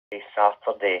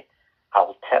Saturday,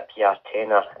 I'll tip you a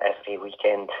tenner every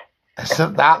weekend.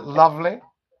 Isn't that lovely?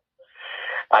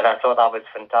 And I thought that was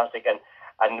fantastic. And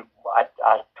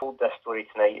I told this story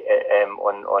tonight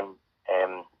on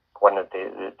one of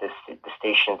the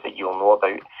stations that you'll know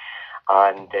about.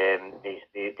 And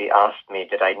they asked me,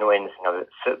 did I know anything about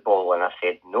football? And I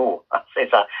said no. I said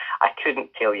I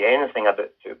couldn't tell you anything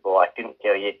about football. I couldn't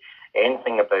tell you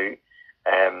anything about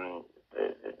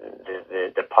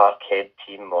the Parkhead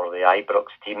team or the Ibrox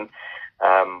team.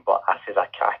 But I said I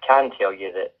can tell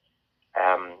you that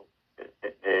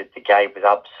the guy was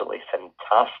absolutely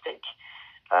fantastic.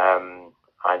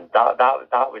 And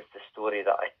that was the story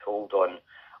that I told on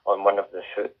one of the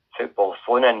football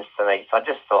phone-ins tonight. So I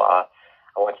just thought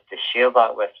I wanted to share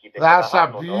that with you. That's a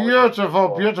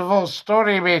beautiful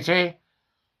story, matey.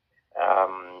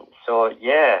 So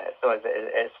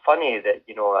it's funny that,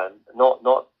 you know,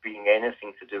 not being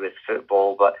anything to do with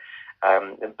football, but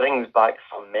it brings back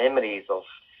some memories of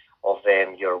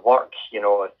your work. You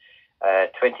know,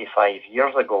 25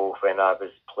 years ago when I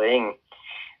was playing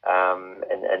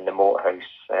in the Moat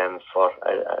House for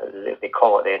they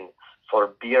call it then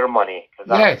for beer money, because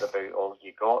that was about all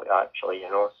you got, actually, you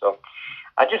know. So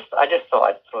I just thought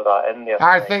I'd throw that in there.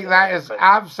 I think that is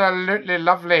absolutely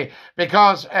lovely,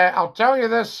 because I'll tell you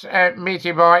this,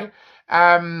 matey boy,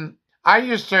 I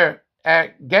used to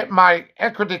get my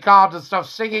equity card and stuff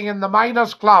singing in the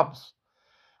miners' clubs,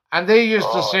 and they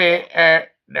used to say,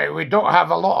 no, we don't have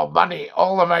a lot of money.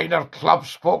 All the minor clubs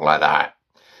spoke like that.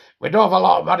 We don't have a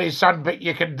lot of money, son, but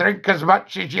you can drink as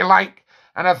much as you like.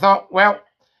 And I thought, well,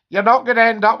 you're not going to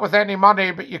end up with any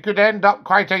money, but you could end up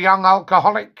quite a young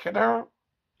alcoholic, you know.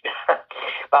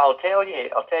 But I'll tell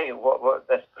you what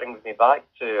this brings me back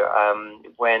to.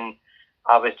 When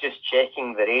I was just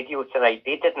checking the radio tonight,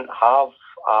 they didn't have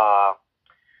a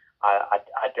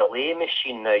delay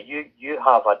machine. Now you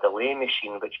have a delay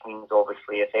machine, which means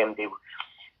obviously if MD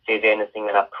says anything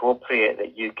inappropriate,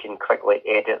 that you can quickly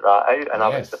edit that out. And I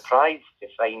was surprised to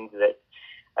find that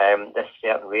this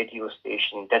certain radio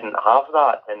station didn't have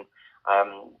that. And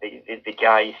the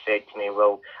guy said to me,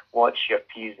 well, watch your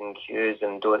P's and Q's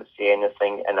and don't say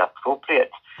anything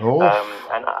inappropriate. And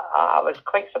I was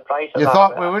quite surprised at that. You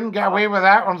thought we wouldn't get away with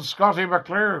that on Scottie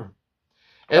McClue.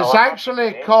 It's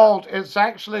actually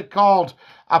called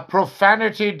a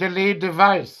profanity delay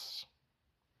device.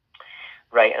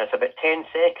 Right, and it's about 10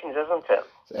 seconds, isn't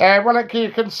it? Well,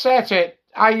 you can set it.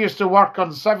 I used to work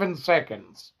on 7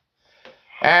 seconds.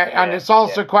 And it's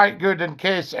also quite good in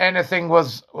case anything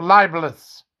was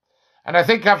libelous. And I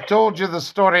think I've told you the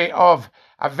story of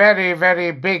a very,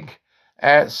 very big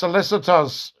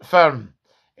solicitors firm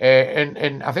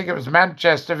in I think it was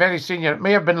Manchester, very senior. It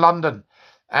may have been London.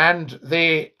 And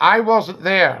I wasn't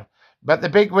there, but the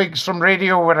bigwigs from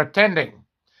radio were attending.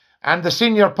 And the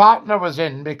senior partner was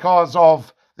in because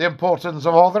of the importance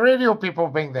of all the radio people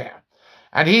being there.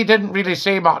 And he didn't really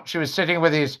say much. He was sitting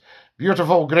with his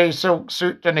beautiful grey silk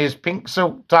suit and his pink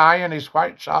silk tie and his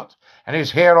white shirt and his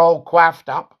hair all coiffed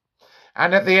up.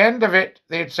 And at the end of it,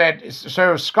 they'd said,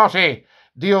 so Scotty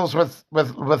deals with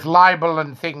libel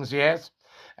and things, yes?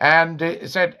 And he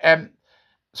said,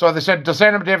 so they said, does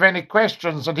anybody have any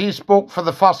questions? And he spoke for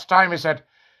the first time. He said,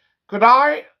 could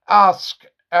I ask,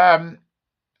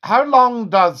 how long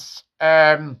does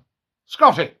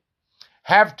Scotty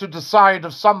have to decide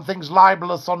if something's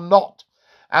libelous or not?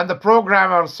 And the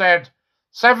programmer said,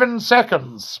 7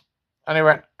 seconds. And he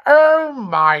went, oh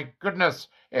my goodness,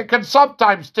 it can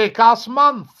sometimes take us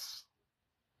months.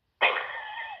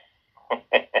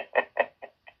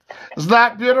 Is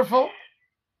that beautiful?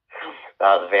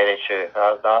 That's very true.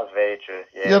 That's very true.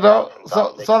 Yeah, you know,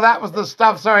 so that was the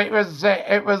stuff. So it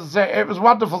was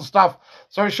wonderful stuff.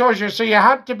 So it shows you. So you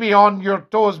had to be on your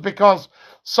toes, because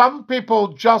some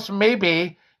people just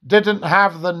maybe didn't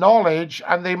have the knowledge,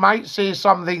 and they might say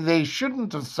something they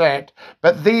shouldn't have said,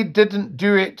 but they didn't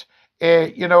do it,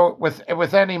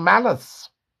 with any malice.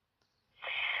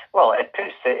 Well, it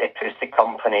puts the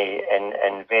company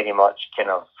in very much kind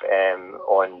of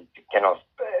on kind of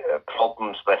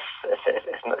problems with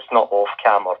it's not off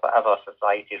cam or whatever.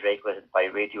 Society regulated by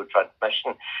radio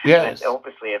transmission. Yes. And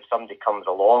obviously, if somebody comes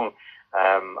along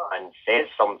and says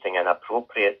something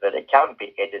inappropriate, that it can't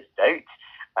be edited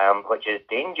out, which is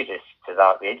dangerous to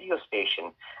that radio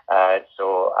station.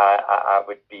 So I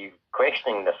would be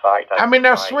questioning the fact that... I mean,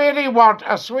 a sweary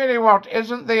word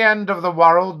isn't the end of the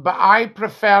world, but I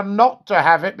prefer not to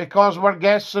have it because we're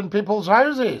guests in people's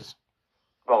houses.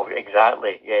 Well,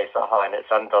 exactly, yes, and it's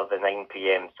under the 9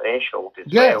 p.m. threshold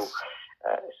as well.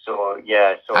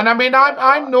 And I mean,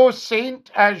 I'm no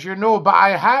saint, as you know, but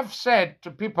I have said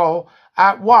to people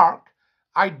at work,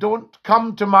 I don't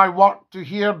come to my work to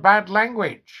hear bad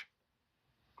language.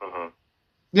 Mm-hmm.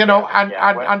 You know,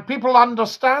 and people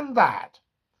understand that.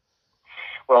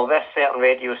 Well, this certain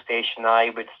radio station,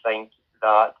 I would think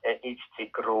that it needs to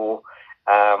grow,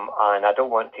 and I don't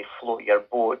want to float your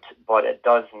boat, but it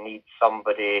does need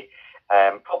somebody,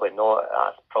 probably not,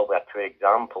 that's probably a poor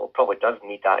example, it probably does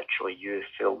need actually you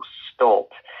full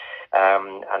stop.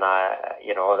 And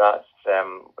that's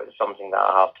something that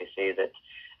I have to say that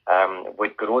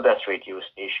would grow this radio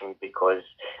station, because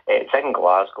it's in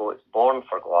Glasgow, it's born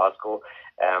for Glasgow.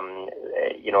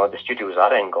 The studios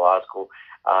are in Glasgow,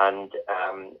 and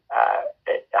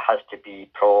it has to be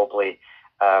probably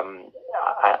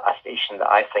a station that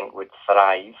I think would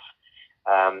thrive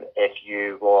if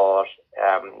you were,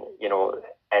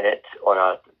 in it on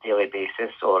a daily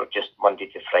basis or just Monday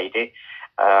to Friday.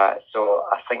 So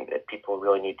I think that people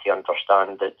really need to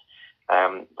understand that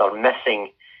they're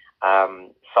missing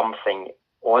something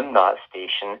on that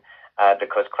station,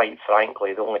 because quite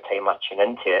frankly, the only time I tune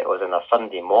into it was on a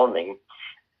Sunday morning,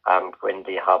 when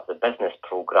they have the business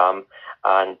programme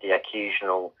and the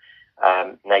occasional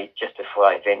night just before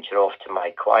I venture off to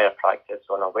my choir practice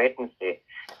on a Wednesday.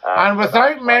 And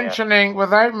without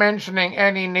mentioning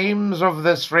any names of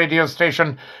this radio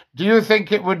station, do you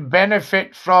think it would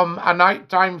benefit from a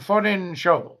nighttime phone-in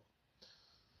show?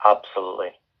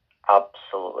 Absolutely,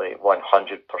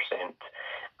 100%.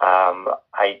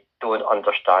 I don't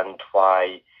understand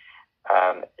why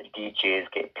DJs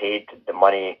get paid the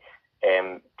money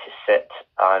to sit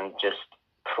and just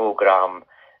program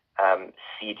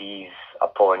CDs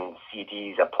upon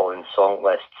song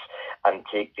lists and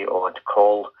take the odd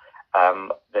call.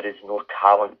 There is no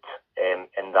talent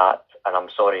in that, and I'm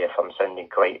sorry if I'm sounding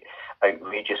quite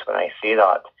outrageous when I say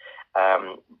that,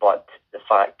 but the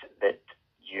fact that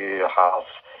you have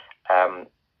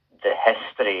the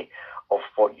history of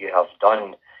what you have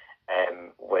done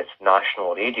with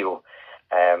national radio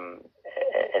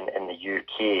in the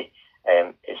UK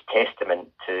is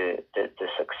testament to the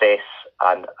success,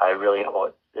 and I really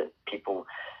thought that people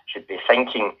should be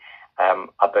thinking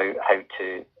about how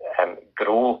to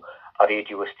grow a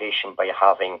radio station by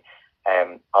having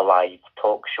a live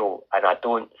talk show, and I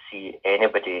don't see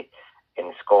anybody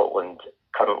in Scotland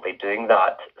currently doing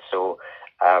that. So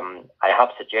I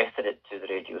have suggested it to the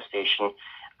radio station,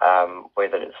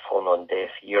 whether it's fallen on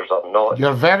deaf ears or not.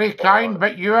 You're very kind,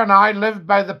 but you and I live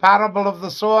by the parable of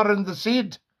the sower and the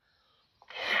seed.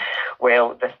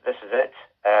 Well, this is it,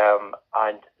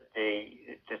 and the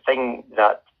thing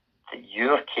that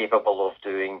you're capable of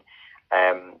doing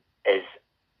is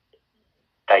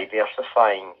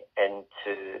diversifying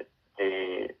into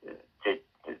the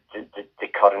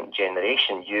current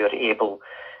generation. You're able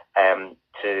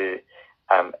to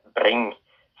bring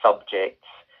subjects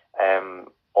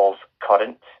of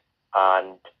current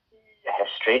and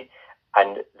history,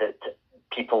 and that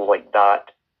people like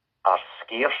that are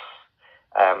scarce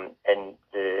in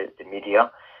the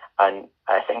media, and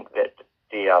I think that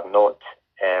they are not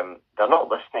they're not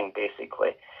listening,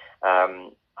 basically,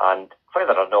 and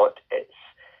whether or not it's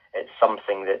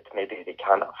something that maybe they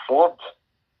can't afford,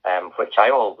 which I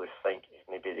always think is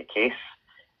maybe the case,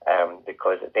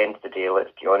 because at the end of the day,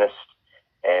 let's be honest,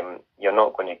 you're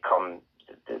not going to come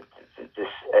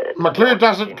McClue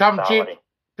doesn't come salary cheap.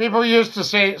 People used to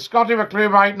say Scottie McClue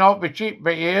might not be cheap,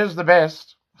 but he is the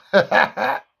best.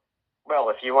 Well,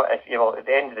 if you want, at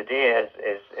the end of the day,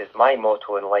 is my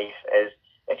motto in life is,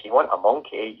 if you want a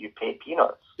monkey, you pay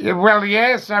peanuts. Well,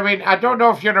 yes. I mean, I don't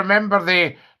know if you remember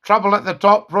the Trouble at the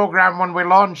Top programme when we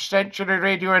launched Century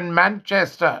Radio in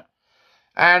Manchester,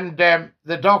 and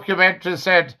the documentary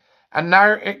said, and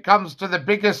now it comes to the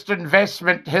biggest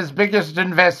investment, his biggest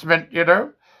investment,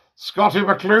 Scottie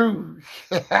McClue.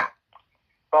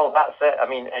 Well, that's it. I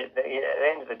mean, at the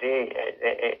end of the day,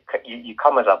 you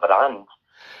come as a brand.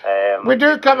 We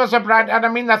do come as a brand, and I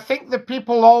mean, I think that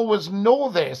people always know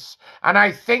this, and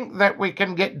I think that we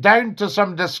can get down to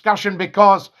some discussion,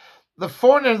 because the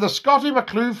Scottie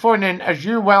McClue phone-in, as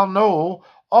you well know,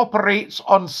 operates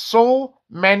on so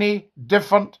many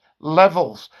different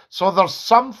levels. So there's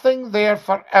something there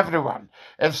for everyone.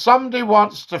 If somebody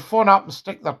wants to phone up and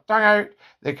stick their tongue out,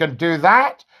 they can do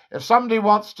that. If somebody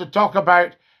wants to talk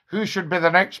about who should be the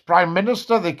next Prime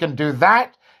Minister, they can do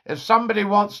that. If somebody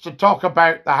wants to talk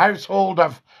about the household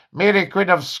of Mary Queen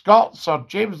of Scots or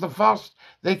James I,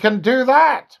 they can do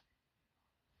that.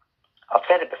 I've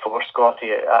said it before,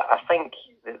 Scottie. I think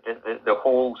the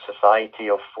whole society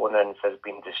of phone-ins has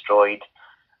been destroyed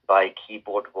by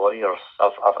keyboard warriors.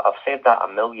 I've said that a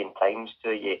million times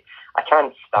to you. I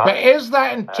can't stand. But is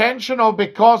that intentional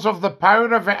because of the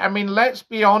power of it? I mean, let's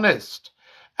be honest.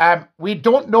 we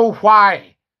don't know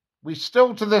why. We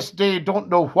still to this day don't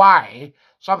know why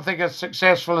something as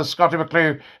successful as Scottie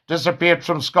McClue disappeared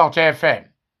from Scot FM.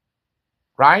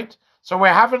 Right? So we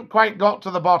haven't quite got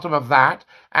to the bottom of that.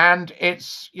 And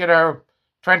it's,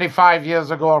 25 years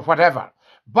ago or whatever.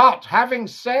 But having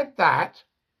said that,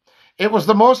 it was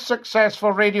the most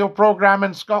successful radio program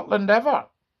in Scotland ever.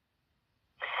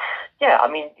 Yeah, I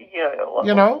mean,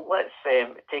 let's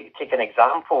take an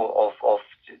example of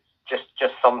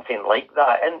just something like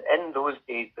that. In those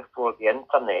days before the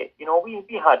internet,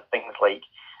 we had things like,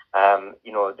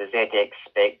 the ZX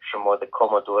Spectrum or the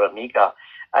Commodore Amiga,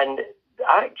 and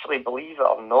actually, believe it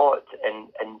or not,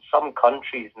 in some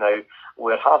countries now,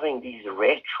 we're having these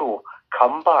retro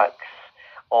comebacks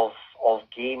of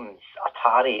games,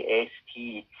 Atari,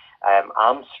 ST,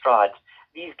 Amstrad.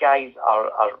 These guys are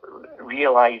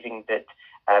realizing that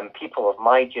people of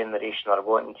my generation are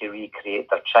wanting to recreate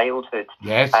their childhood.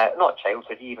 Yes. Not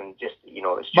childhood, even just,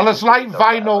 it's just... Well, it's like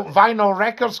vinyl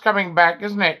records coming back,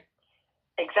 isn't it?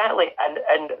 Exactly.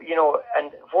 And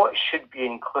what should be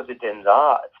included in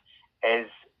that is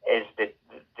that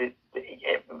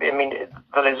I mean,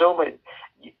 there is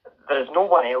no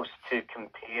one else to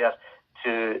compare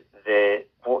to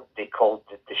what they called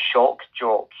the shock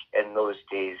jock in those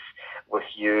days with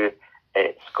you,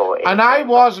 Scott. And I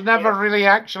was never really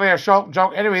actually a shock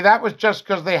jock. Anyway, that was just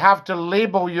because they have to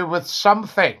label you with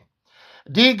something.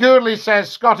 Dee Gourley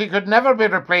says Scotty could never be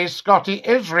replaced. Scotty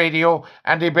is radio,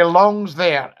 and he belongs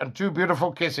there. And 2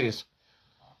 beautiful kisses.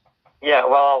 Yeah,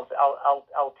 well,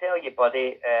 I'll tell you,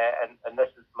 buddy, and this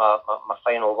is my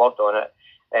final word on it.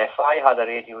 If I had a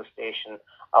radio station,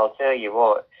 I'll tell you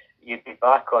what, you'd be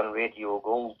back on Radio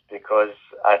Gold, because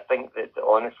I think that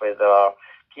honestly there are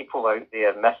people out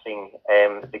there missing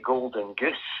the golden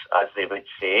goose, as they would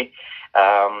say,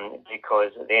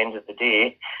 because at the end of the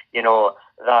day,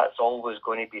 that's always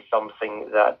going to be something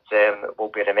that will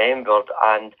be remembered.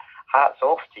 And hats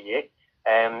off to you.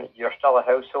 You're still a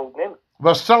household name.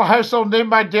 We're still a household name,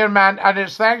 my dear man, and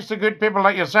it's thanks to good people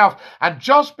like yourself. And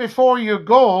just before you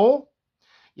go,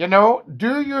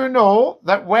 do you know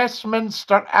that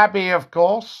Westminster Abbey, of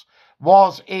course,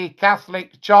 was a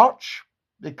Catholic church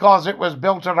because it was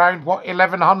built around,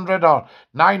 1100 or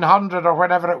 900 or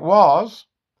whatever it was,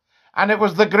 and it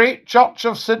was the great Church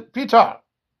of St. Peter.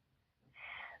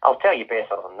 I'll tell you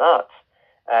better than that.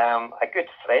 A good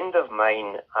friend of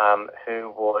mine who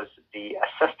was the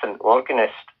assistant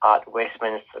organist at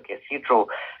Westminster Cathedral,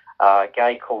 a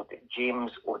guy called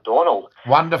James O'Donnell.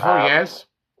 Wonderful, yes.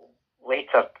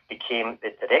 Later became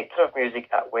the director of music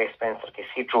at Westminster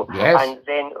Cathedral, yes. And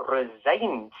then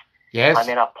resigned, yes. And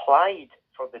then applied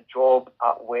for the job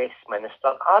at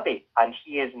Westminster Abbey. And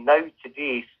he is now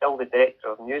today still the director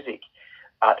of music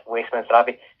at Westminster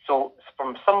Abbey. So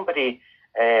from somebody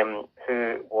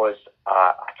who was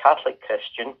a Catholic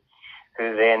Christian,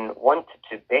 who then wanted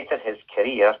to better his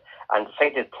career and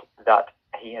decided that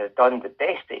he has done the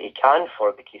best that he can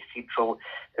for the cathedral,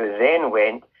 who then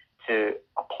went to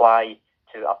apply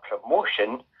to a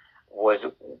promotion, was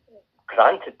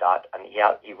granted that, and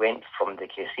he went from the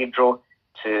cathedral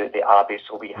to the abbey.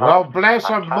 So we have... Well, bless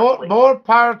him, more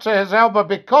power to his elbow,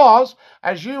 because,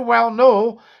 as you well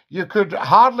know, you could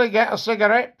hardly get a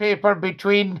cigarette paper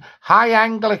between High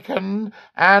Anglican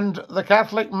and the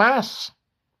Catholic Mass.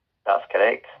 That's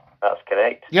correct.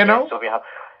 So we have,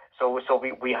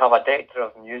 we have a director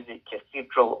of music,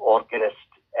 cathedral organist,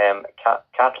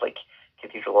 Catholic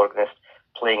cathedral organist,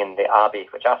 playing in the Abbey,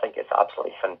 which I think is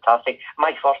absolutely fantastic.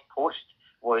 My first post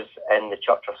was in the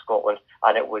Church of Scotland,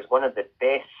 and it was one of the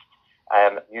best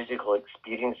musical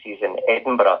experiences in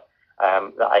Edinburgh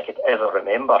that I could ever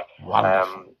remember.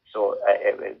 Wonderful. So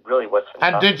it really was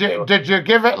fantastic. And did you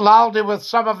give it laldy with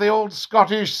some of the old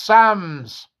Scottish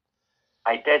psalms?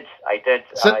 I did. I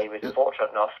was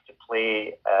fortunate enough to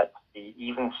play the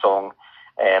evensong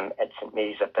at St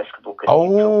Mary's Episcopal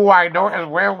Cathedral. Oh, I know it as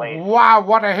well. Wow,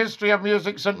 what a history of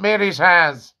music St Mary's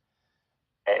has.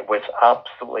 It was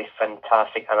absolutely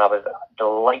fantastic, and I was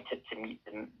delighted to meet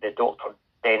the Dr.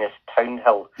 Dennis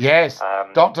Townhill. Yes,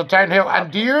 Dr. Townhill.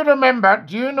 And do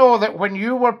you know that when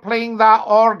you were playing that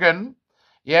organ,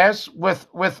 yes, with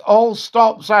all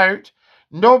stops out,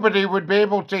 nobody would be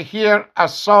able to hear a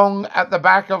song at the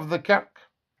back of the kirk?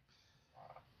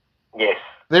 Yes.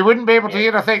 They wouldn't be able to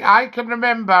hear a thing. I can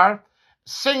remember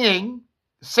singing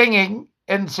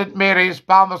in St Mary's,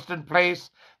 Palmerston Place.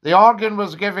 The organ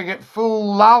was giving it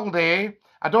full laldy.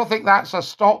 I don't think that's a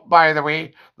stop, by the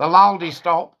way, the laldy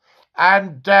stop.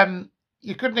 And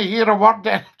you couldn't hear a word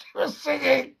that he was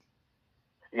singing.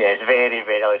 Yes, very,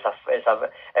 very.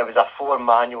 It was a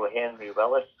 4-manual Henry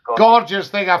Willis. Gorgeous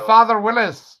thing, a Father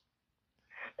Willis.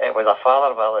 It was a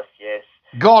Father Willis, yes.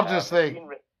 Gorgeous thing.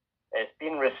 It's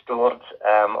been restored,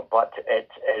 but it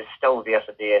is still there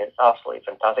today, and it's absolutely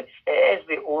fantastic. It is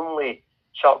the only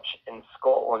church in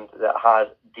Scotland that has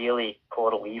daily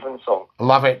choral evensong.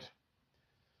 Love it.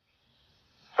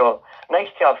 So, nice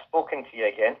to have spoken to you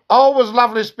again. Always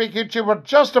lovely speaking to you. We're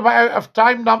just about out of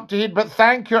time, Numpty, but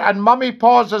thank you. And Mummy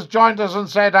Paws has joined us and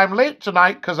said, I'm late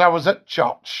tonight because I was at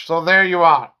church. So there you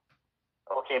are.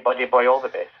 Okay, buddy boy, all the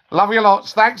best. Love you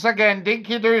lots. Thanks again.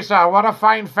 Dinky do, sir. What a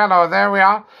fine fellow. There we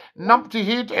are. Numpty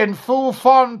Heat in full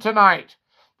form tonight.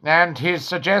 And he's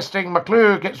suggesting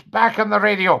McClue gets back on the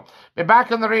radio. Be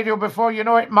back on the radio before you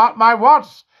know it. Mark my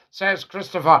words, says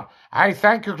Christopher. I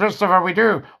thank you, Christopher. We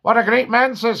do. What a great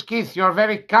man, says Keith. You're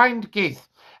very kind, Keith.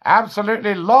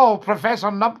 Absolutely lol, Professor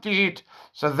Numpty Heat.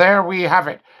 So there we have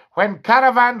it. When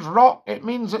caravans rock, it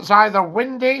means it's either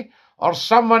windy or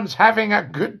someone's having a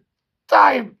good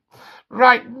time.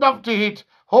 Right, Numpty Heat.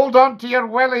 Hold on to your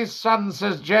wellies, son,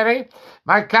 says Jerry.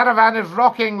 My caravan is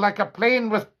rocking like a plane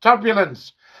with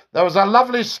turbulence. There was a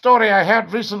lovely story I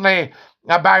heard recently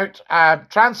about a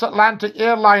transatlantic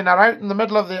airliner out in the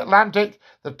middle of the Atlantic.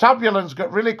 The turbulence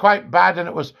got really quite bad and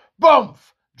it was boom,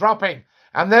 dropping.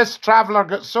 And this traveller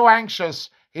got so anxious,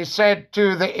 he said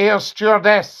to the air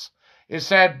stewardess, he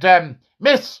said,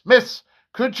 Miss,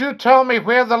 could you tell me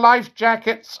where the life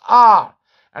jackets are?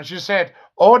 And she said,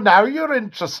 oh, now you're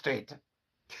interested.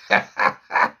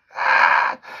 I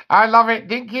love it,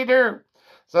 dinky do.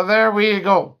 So there we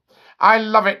go. I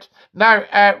love it.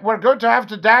 Now, we're going to have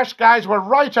to dash, guys. We're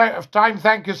right out of time.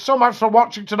 Thank you so much for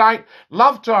watching tonight.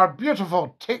 Love to our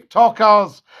beautiful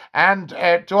TikTokers and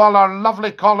to all our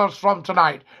lovely callers from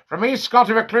tonight. From me,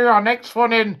 Scottie McClue, our next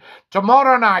phone in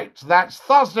tomorrow night. That's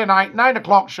Thursday night, 9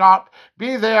 o'clock sharp.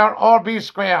 Be there or be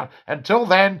square. Until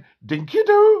then,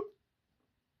 dinky-doo.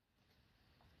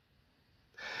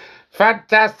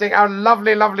 Fantastic. Our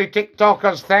lovely, lovely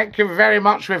TikTokers. Thank you very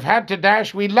much. We've had to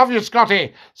dash. We love you,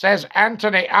 Scotty, says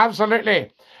Anthony. Absolutely.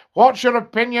 What's your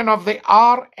opinion of the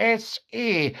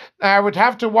RSA? I would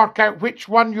have to work out which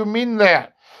one you mean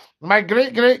there. My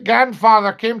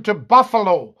great-great-grandfather came to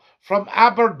Buffalo from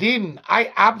Aberdeen.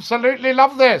 I absolutely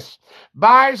love this.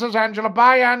 Bye, says Angela.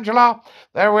 Bye, Angela.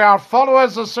 There we are. Follow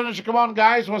us as soon as you come on,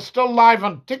 guys. We're still live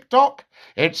on TikTok.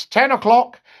 It's 10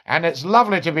 o'clock. And it's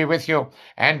lovely to be with you.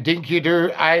 And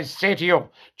dinky-doo, I say to you,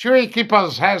 Chewy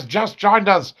Keepers has just joined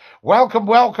us. Welcome,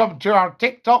 welcome to our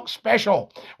TikTok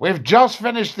special. We've just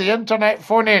finished the internet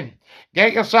phone-in.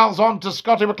 Get yourselves on to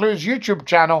Scottie McClue's YouTube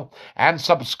channel and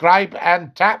subscribe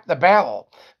and tap the bell.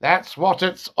 That's what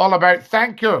it's all about.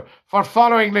 Thank you for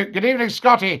following, Luke. Good evening,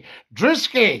 Scotty.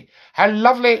 Drewski, how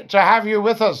lovely to have you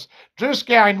with us.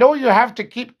 Drewski, I know you have to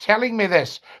keep telling me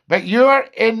this, but you're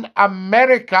in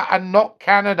America and not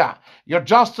Canada. You're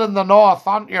just in the north,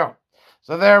 aren't you?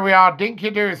 So there we are.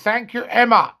 Dinky-doo. Thank you,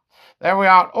 Emma. There we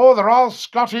are. Oh, the Royal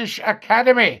Scottish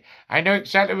Academy. I know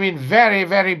exactly what you mean. Very,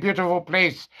 very beautiful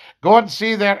place. Go and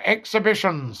see their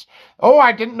exhibitions. Oh,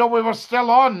 I didn't know we were still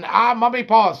on. Mummy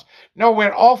Paws. No,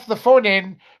 we're off the phone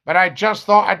in, but I just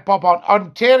thought I'd pop on.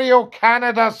 Ontario,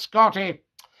 Canada, Scotty.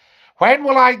 When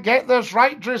will I get this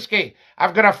right, Drewski?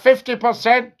 I've got a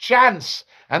 50% chance,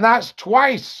 and that's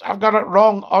twice I've got it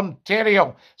wrong,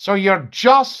 Ontario. So you're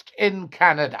just in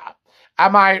Canada.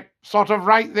 Am I sort of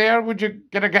right there? Would you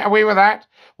gonna get away with that?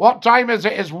 What time is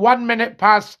it? It's 1 minute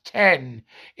past 10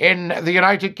 in the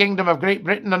United Kingdom of Great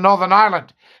Britain and Northern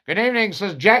Ireland. Good evening,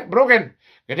 says Jack Brogan.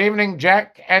 Good evening,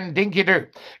 Jack and Dinky-doo.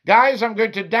 Guys, I'm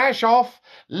going to dash off.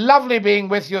 Lovely being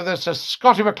with you. This is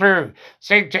Scottie McClue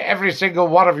saying to every single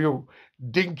one of you,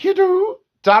 Dinky-doo,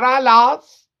 ta-ra,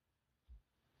 lads.